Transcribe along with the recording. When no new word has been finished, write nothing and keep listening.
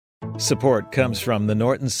Support comes from the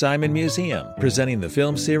Norton Simon Museum, presenting the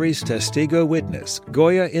film series Testigo Witness,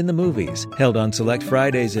 Goya in the Movies. Held on select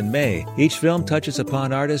Fridays in May, each film touches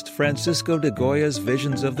upon artist Francisco de Goya's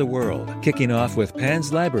visions of the world, kicking off with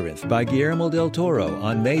Pan's Labyrinth by Guillermo del Toro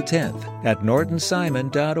on May 10th at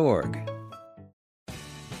nortonsimon.org.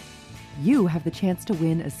 You have the chance to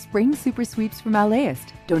win a spring super sweeps from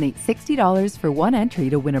LAist. Donate $60 for one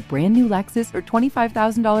entry to win a brand new Lexus or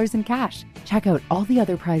 $25,000 in cash. Check out all the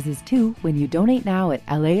other prizes too when you donate now at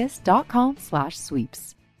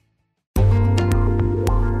laist.com/sweeps.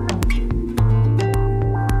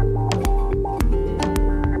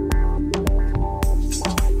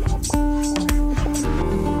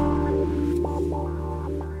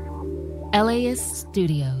 LAist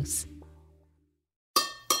Studios.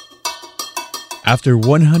 After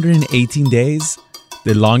 118 days,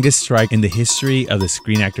 the longest strike in the history of the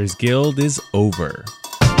Screen Actors Guild is over.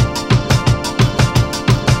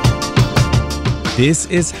 This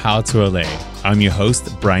is How to LA. I'm your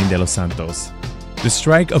host, Brian De Los Santos. The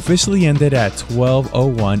strike officially ended at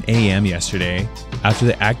 12:01 a.m. yesterday after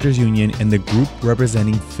the Actors Union and the group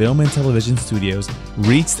representing film and television studios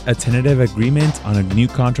reached a tentative agreement on a new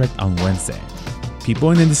contract on Wednesday.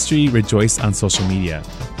 People in the industry rejoiced on social media.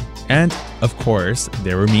 And, of course,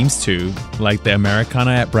 there were memes too, like the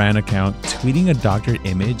Americana at Brian account tweeting a doctored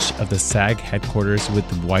image of the SAG headquarters with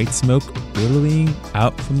white smoke billowing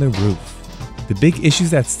out from the roof. The big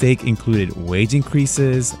issues at stake included wage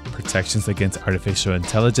increases, protections against artificial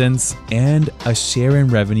intelligence, and a share in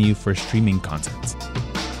revenue for streaming content.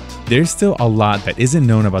 There's still a lot that isn't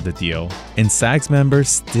known about the deal, and SAG's members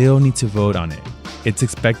still need to vote on it. It's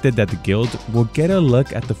expected that the Guild will get a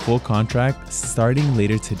look at the full contract starting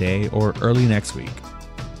later today or early next week.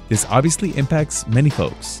 This obviously impacts many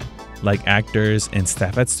folks, like actors and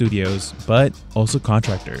staff at studios, but also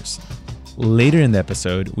contractors. Later in the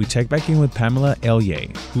episode, we check back in with Pamela Ellier,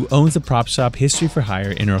 who owns the prop shop History for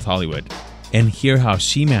Hire in North Hollywood, and hear how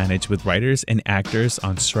she managed with writers and actors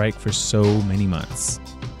on strike for so many months.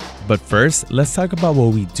 But first, let's talk about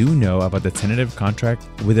what we do know about the tentative contract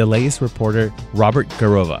with LAist reporter Robert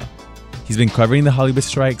Garrova. He's been covering the Hollywood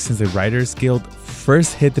strike since the Writers Guild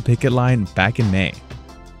first hit the picket line back in May.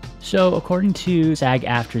 So according to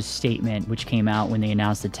SAG-AFTRA's statement, which came out when they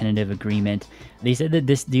announced the tentative agreement, they said that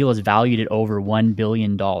this deal is valued at over $1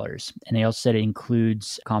 billion. And they also said it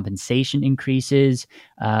includes compensation increases,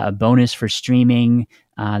 a bonus for streaming.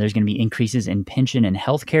 There's going to be increases in pension and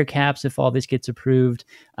healthcare caps if all this gets approved,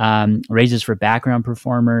 raises for background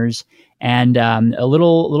performers, and a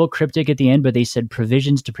little cryptic at the end, but they said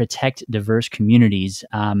provisions to protect diverse communities,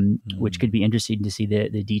 which could be interesting to see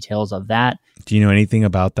the details of that. Do you know anything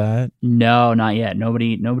about that? No, not yet.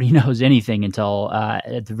 Nobody knows anything until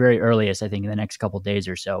at the very earliest, I think, in the next couple of days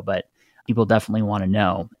or so. But people definitely want to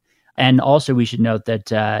know. And also, we should note that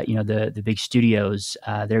the big studios,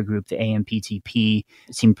 their group, the AMPTP,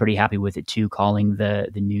 seemed pretty happy with it too, calling the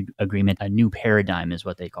new agreement a new paradigm, is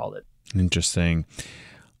what they called it. Interesting.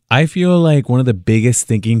 I feel like one of the biggest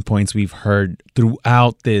thinking points we've heard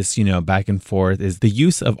throughout this, back and forth is the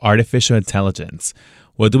use of artificial intelligence.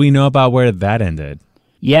 What do we know about where that ended?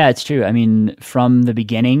 Yeah, it's true. I mean, from the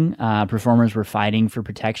beginning, performers were fighting for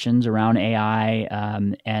protections around AI,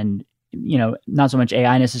 and not so much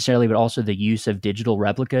AI necessarily, but also the use of digital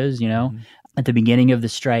replicas. Mm-hmm. At the beginning of the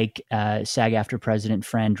strike, SAG-AFTRA president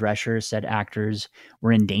Fran Drescher said actors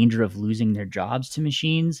were in danger of losing their jobs to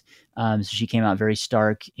machines. So she came out very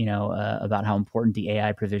stark, about how important the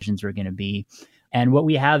AI provisions were going to be. And what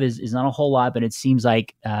we have is not a whole lot, but it seems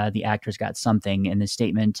like the actors got something. In the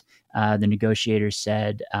statement, the negotiators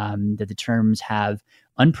said that the terms have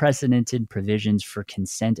unprecedented provisions for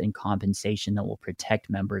consent and compensation that will protect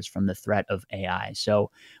members from the threat of AI.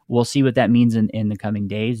 So we'll see what that means in the coming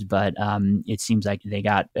days, but it seems like they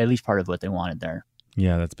got at least part of what they wanted there.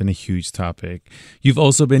 Yeah, that's been a huge topic. You've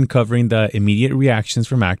also been covering the immediate reactions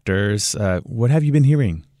from actors. What have you been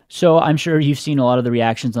hearing? So I'm sure you've seen a lot of the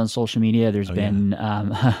reactions on social media. There's been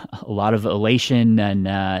a lot of elation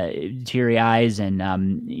and teary eyes,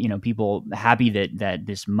 and people happy that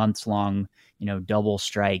this months-long double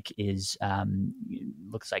strike is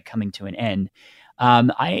looks like coming to an end.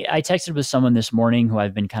 I texted with someone this morning who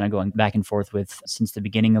I've been kind of going back and forth with since the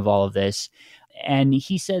beginning of all of this. And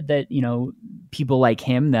he said that, people like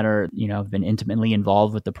him that are, have been intimately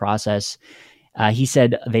involved with the process, he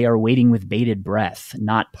said they are waiting with bated breath,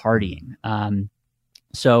 not partying.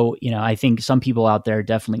 So, I think some people out there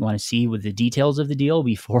definitely want to see with the details of the deal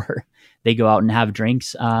before they go out and have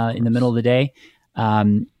drinks in the middle of the day.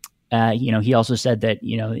 He also said that,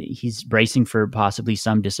 he's bracing for possibly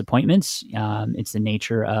some disappointments. It's the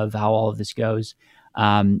nature of how all of this goes.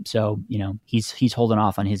 So, he's holding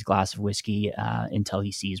off on his glass of whiskey until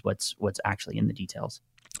he sees what's actually in the details.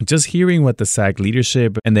 Just hearing what the SAG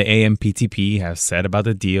leadership and the AMPTP have said about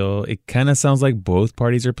the deal, it kind of sounds like both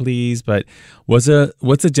parties are pleased, but what's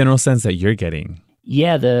the general sense that you're getting?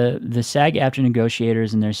 Yeah, the SAG-AFTRA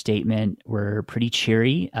negotiators in their statement were pretty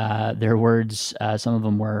cheery. Their words, some of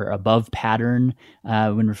them were above pattern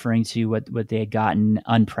when referring to what they had gotten,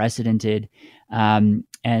 unprecedented. And,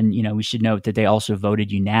 we should note that they also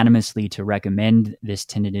voted unanimously to recommend this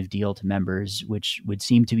tentative deal to members, which would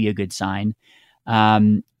seem to be a good sign.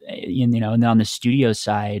 And on the studio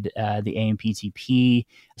side, the AMPTP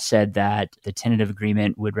said that the tentative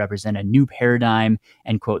agreement would represent a new paradigm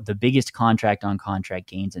and, quote, the biggest contract-on-contract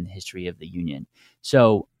gains in the history of the union.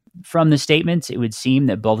 So from the statements, it would seem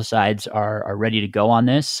that both sides are ready to go on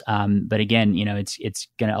this. But again, it's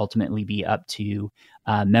going to ultimately be up to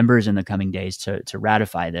members in the coming days to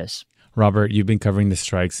ratify this. Robert, you've been covering the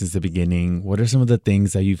strike since the beginning. What are some of the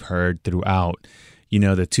things that you've heard throughout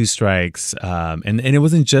the two strikes, and it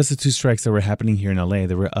wasn't just the two strikes that were happening here in LA.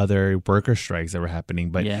 There were other worker strikes that were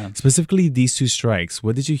happening, but specifically these two strikes.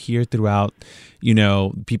 What did you hear throughout,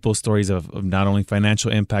 people's stories of not only financial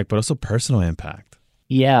impact, but also personal impact?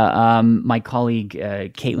 Yeah, my colleague,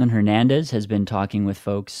 Caitlin Hernandez, has been talking with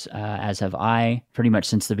folks, as have I, pretty much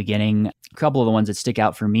since the beginning. A couple of the ones that stick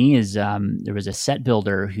out for me is there was a set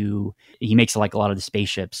builder who he makes like a lot of the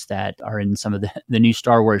spaceships that are in some of the new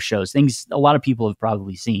Star Wars shows, things a lot of people have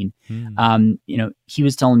probably seen. He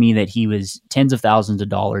was telling me that he was tens of thousands of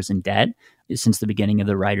dollars in debt since the beginning of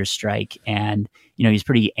the writer's strike. And, he's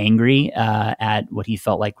pretty angry at what he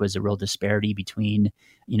felt like was a real disparity between,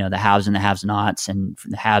 the haves and the have-nots, and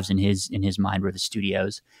the haves in his mind were the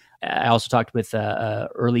studios. I also talked with a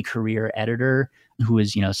early career editor who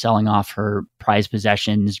was, selling off her prized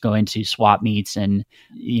possessions, going to swap meets and,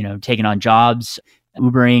 taking on jobs,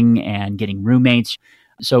 Ubering and getting roommates.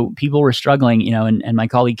 So people were struggling, and my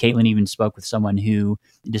colleague Caitlin even spoke with someone who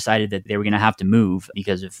decided that they were going to have to move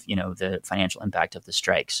because of, the financial impact of the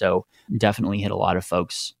strike. So definitely hit a lot of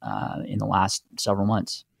folks in the last several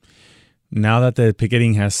months. Now that the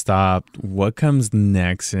picketing has stopped, what comes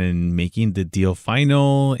next in making the deal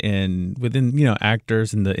final and within,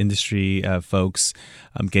 actors in the industry, folks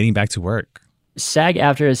getting back to work?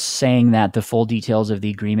 SAG-AFTRA is saying that the full details of the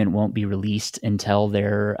agreement won't be released until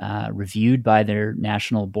they're reviewed by their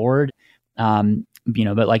national board.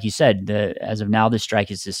 But like you said, as of now, the strike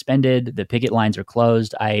is suspended. The picket lines are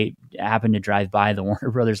closed. I happened to drive by the Warner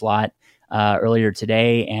Brothers lot earlier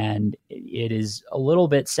today, and it is a little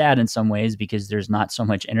bit sad in some ways because there's not so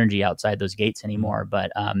much energy outside those gates anymore.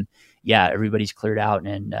 But everybody's cleared out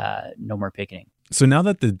and no more picketing. So now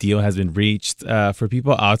that the deal has been reached, for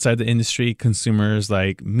people outside the industry, consumers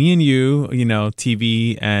like me and you,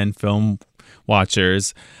 TV and film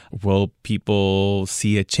watchers, will people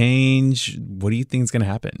see a change? What do you think is going to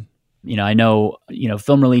happen? I know,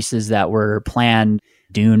 film releases that were planned.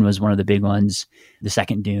 Dune was one of the big ones. The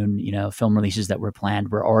second Dune, film releases that were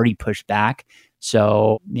planned were already pushed back.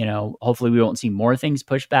 So, hopefully we won't see more things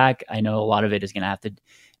pushed back. I know a lot of it is going to have to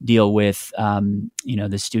deal with,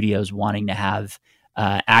 the studios wanting to have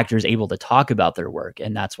actors able to talk about their work.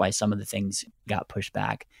 And that's why some of the things got pushed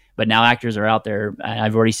back. But now actors are out there.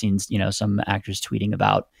 I've already seen, some actors tweeting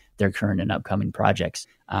about their current and upcoming projects.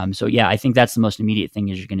 I think that's the most immediate thing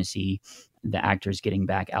is you're going to see the actors getting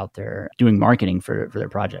back out there doing marketing for their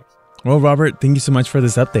projects. Well, Robert, thank you so much for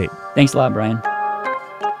this update. Thanks a lot, Brian.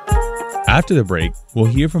 After the break, we'll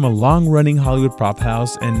hear from a long-running Hollywood prop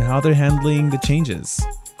house and how they're handling the changes.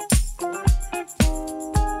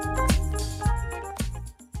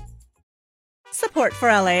 Support for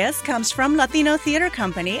LAist comes from Latino Theater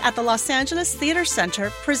Company at the Los Angeles Theater Center,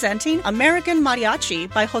 presenting American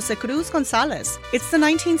Mariachi by Jose Cruz Gonzalez. It's the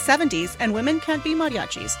 1970s, and women can't be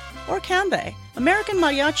mariachis. Or can they? American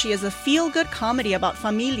Mariachi is a feel-good comedy about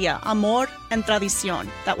familia, amor, and tradición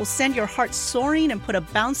that will send your heart soaring and put a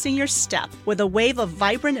bounce in your step with a wave of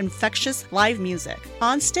vibrant, infectious live music.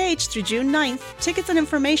 On stage through June 9th, tickets and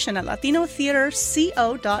information at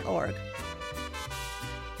latinotheaterco.org.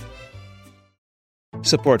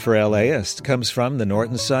 Support for LAist comes from the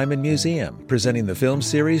Norton Simon Museum, presenting the film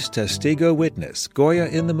series Testigo Witness, Goya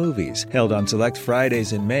in the Movies, held on select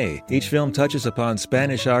Fridays in May. Each film touches upon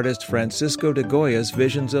Spanish artist Francisco de Goya's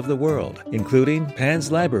visions of the world, including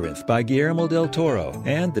Pan's Labyrinth by Guillermo del Toro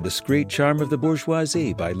and The Discreet Charm of the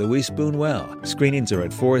Bourgeoisie by Luis Buñuel. Screenings are at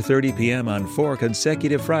 4:30 p.m. on 4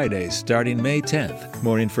 consecutive Fridays starting May 10th.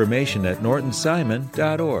 More information at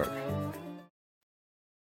nortonsimon.org.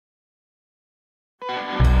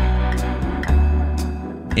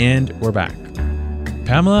 And we're back.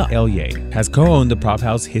 Pamela Ellier has co-owned the Prop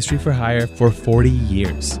House History for Hire for 40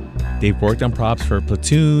 years. They've worked on props for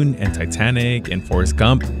Platoon and Titanic and Forrest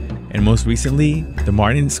Gump, and most recently, the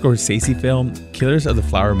Martin Scorsese film Killers of the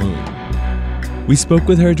Flower Moon. We spoke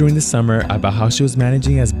with her during the summer about how she was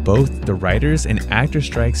managing as both the writers and actor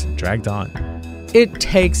strikes dragged on. It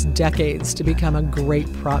takes decades to become a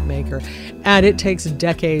great prop maker, and it takes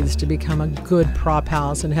decades to become a good prop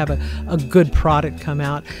house and have a good product come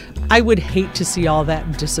out. I would hate to see all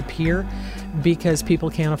that disappear because people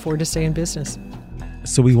can't afford to stay in business.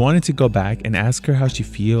 So we wanted to go back and ask her how she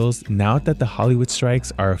feels now that the Hollywood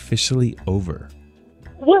strikes are officially over.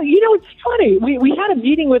 Well, it's funny. We had a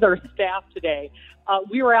meeting with our staff today.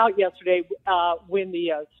 We were out yesterday when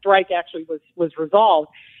the strike actually was resolved.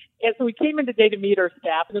 And so we came in today to meet our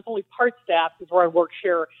staff, and it's only part staff because we're on work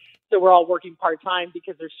share, so we're all working part-time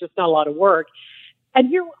because there's just not a lot of work. And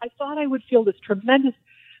here I thought I would feel this tremendous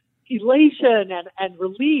elation and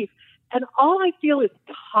relief, and all I feel is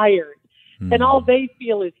tired, and all they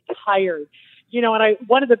feel is tired. And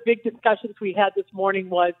one of the big discussions we had this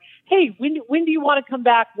morning was, hey, when do you want to come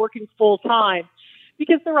back working full-time?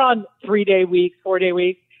 Because they're on 3-day weeks, 4-day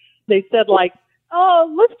weeks. They said,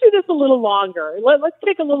 let's do this a little longer. Let's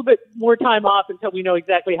take a little bit more time off until we know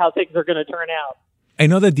exactly how things are going to turn out. I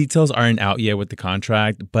know the details aren't out yet with the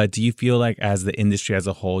contract, but do you feel like as the industry as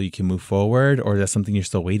a whole, you can move forward, or is that something you're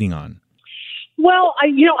still waiting on? Well,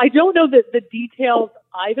 I don't know the details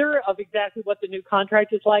either of exactly what the new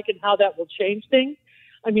contract is like and how that will change things.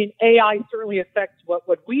 I mean, AI certainly affects what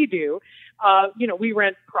we do. We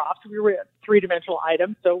rent props. We rent three-dimensional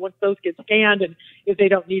items. So once those get scanned and if they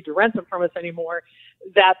don't need to rent them from us anymore,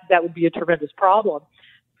 that would be a tremendous problem.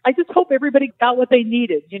 I just hope everybody got what they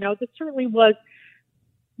needed. This certainly was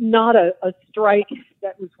not a strike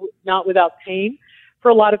that was not without pain for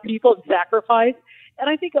a lot of people and sacrifice. And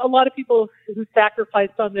I think a lot of people who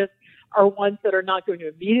sacrificed on this are ones that are not going to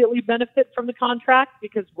immediately benefit from the contract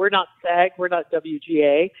because we're not SAG, we're not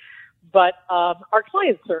WGA, but our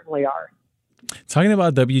clients certainly are. Talking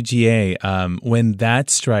about WGA, when that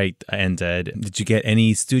strike ended, did you get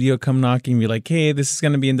any studio come knocking and be like, hey, this is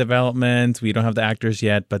going to be in development. We don't have the actors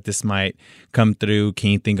yet, but this might come through.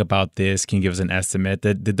 Can you think about this? Can you give us an estimate?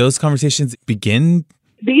 Did those conversations begin?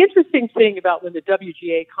 The interesting thing about when the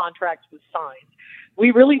WGA contract was signed,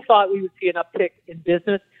 we really thought we would see an uptick in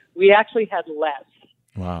business. We actually had less.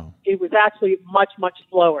 Wow. It was actually much, much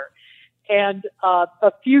slower. And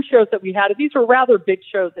a few shows that we had, these were rather big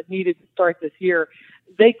shows that needed to start this year.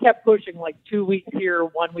 They kept pushing 2 weeks here,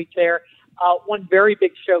 1 week there. One very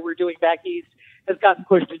big show we're doing back east has gotten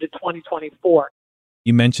pushed into 2024.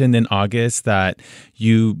 You mentioned in August that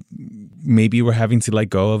you maybe were having to let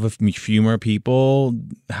go of a few more people.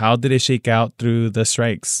 How did it shake out through the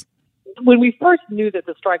strikes? When we first knew that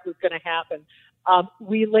the strike was going to happen,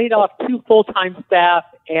 we laid off 2 full-time staff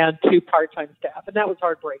and 2 part-time staff, and that was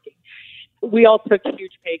heartbreaking. We all took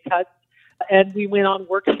huge pay cuts, and we went on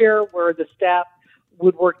work share where the staff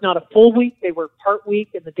would work not a full week, they work part week,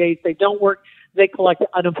 and the days they don't work, they collect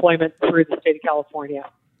unemployment through the state of California.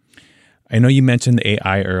 I know you mentioned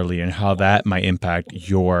AI earlier and how that might impact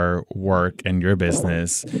your work and your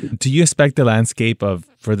business. Do you expect the landscape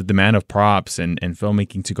for the demand of props and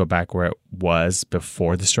filmmaking to go back where it was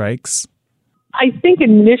before the strikes? I think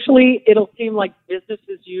initially it'll seem like business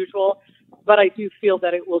as usual, but I do feel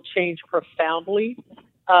that it will change profoundly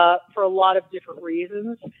for a lot of different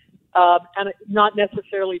reasons, and not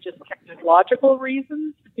necessarily just technological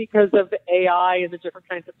reasons because of AI and the different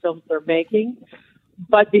kinds of films they're making,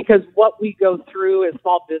 but because what we go through as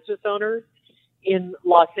small business owners in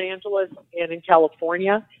Los Angeles and in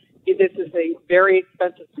California, this is a very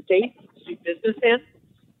expensive state to do business in.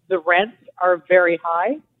 The rents are very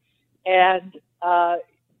high. And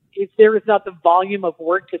if there is not the volume of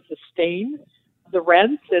work to sustain the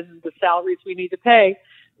rents and the salaries we need to pay,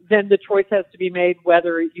 then the choice has to be made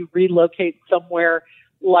whether you relocate somewhere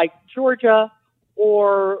like Georgia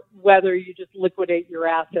or whether you just liquidate your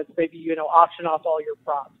assets, maybe, auction off all your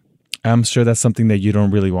props. I'm sure that's something that you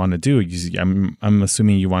don't really want to do. I'm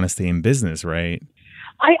assuming you want to stay in business, right?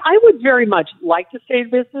 I would very much like to stay in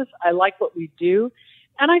business. I like what we do.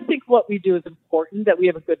 And I think what we do is important, that we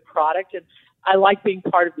have a good product. And I like being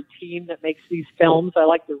part of the team that makes these films. I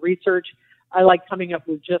like the research. I like coming up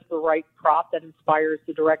with just the right prop that inspires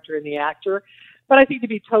the director and the actor. But I think to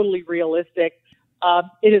be totally realistic,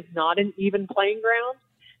 it is not an even playing ground.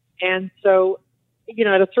 And so,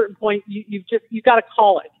 at a certain point, you've got to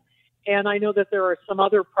call it. And I know that there are some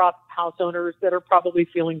other prop house owners that are probably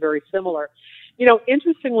feeling very similar.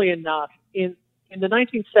 Interestingly enough, in the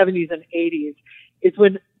 1970s and 80s, is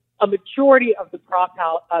when a majority of the prop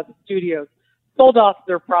house studios sold off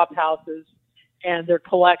their prop houses and their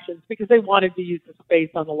collections because they wanted to use the space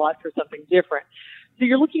on the lot for something different. So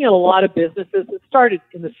you're looking at a lot of businesses that started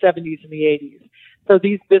in the 70s and the 80s. So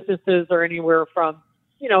these businesses are anywhere from,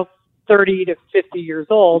 30 to 50 years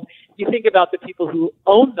old. You think about the people who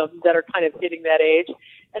own them that are kind of hitting that age,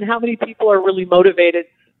 and how many people are really motivated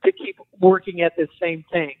to keep working at this same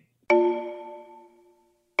thing.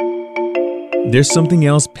 There's something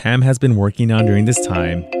else Pam has been working on during this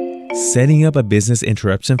time, setting up a business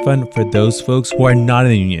interruption fund for those folks who are not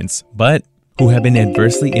in the unions, but who have been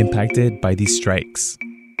adversely impacted by these strikes.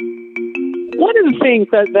 One of the things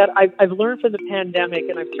that I've learned from the pandemic,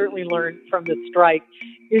 and I've certainly learned from the strike,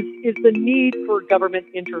 is the need for government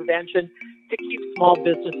intervention to keep small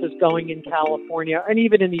businesses going in California and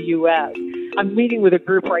even in the U.S. I'm meeting with a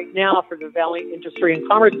group right now for the Valley Industry and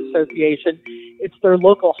Commerce Association. It's their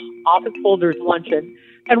local office holders luncheon.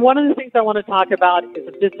 And one of the things I want to talk about is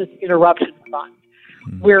a business interruption fund,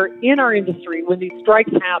 where in our industry, when these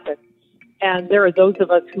strikes happen, and there are those of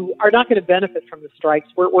us who are not going to benefit from the strikes,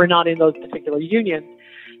 we're not in those particular unions,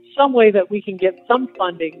 some way that we can get some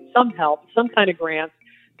funding, some help, some kind of grants,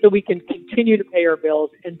 so we can continue to pay our bills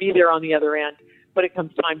and be there on the other end when it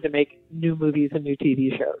comes time to make new movies and new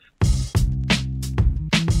TV shows.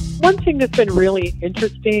 One thing that's been really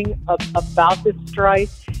interesting about this strike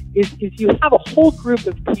is you have a whole group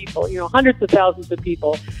of people, hundreds of thousands of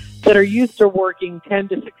people that are used to working 10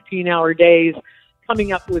 to 16-hour days,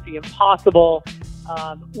 coming up with the impossible,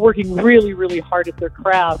 working really, really hard at their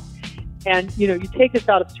craft. And, you take us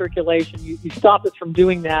out of circulation, you stop us from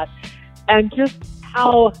doing that, and just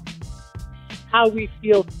how we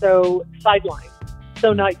feel so sidelined,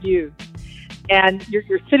 so not used. And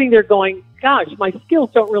you're sitting there going, gosh, my skills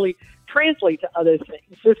don't really translate to other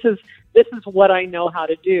things. This is what I know how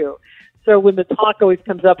to do. So when the talk always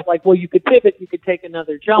comes up like, well, you could pivot, you could take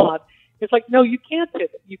another job. It's like, no, you can't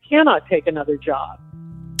pivot. You cannot take another job.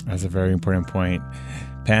 That's a very important point.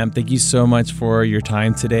 Pam, thank you so much for your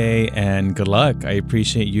time today, and good luck. I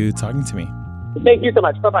appreciate you talking to me. Thank you so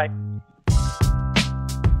much. Bye-bye.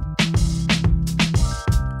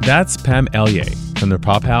 That's Pam Elliott from the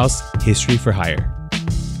prop house History for Hire.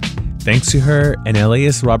 Thanks to her and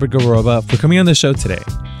LAist Robert Goroba for coming on the show today.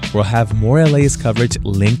 We'll have more LAist coverage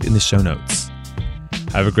linked in the show notes.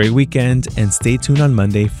 Have a great weekend and stay tuned on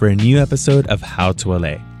Monday for a new episode of How to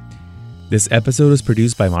LA. This episode was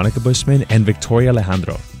produced by Monica Bushman and Victoria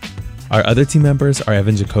Alejandro. Our other team members are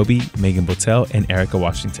Evan Jacoby, Megan Botel, and Erica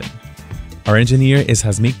Washington. Our engineer is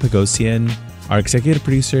Hasmik Pagosian. Our executive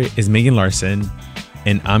producer is Megan Larson.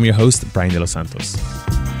 And I'm your host, Brian De Los Santos.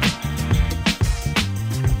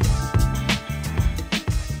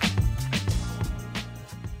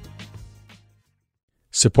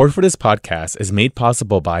 Support for this podcast is made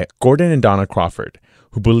possible by Gordon and Donna Crawford,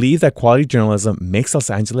 who believe that quality journalism makes Los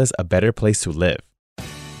Angeles a better place to live.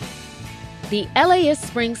 The LAist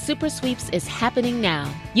Spring Super Sweeps is happening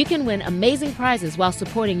now. You can win amazing prizes while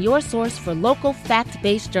supporting your source for local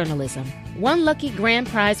fact-based journalism. One lucky grand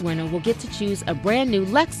prize winner will get to choose a brand new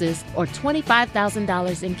Lexus or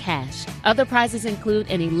 $25,000 in cash. Other prizes include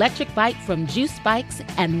an electric bike from Juice Bikes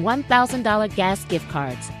and $1,000 gas gift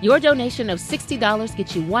cards. Your donation of $60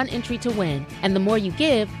 gets you one entry to win, and the more you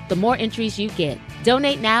give, the more entries you get.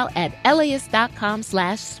 Donate now at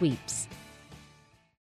LAist.com/sweeps.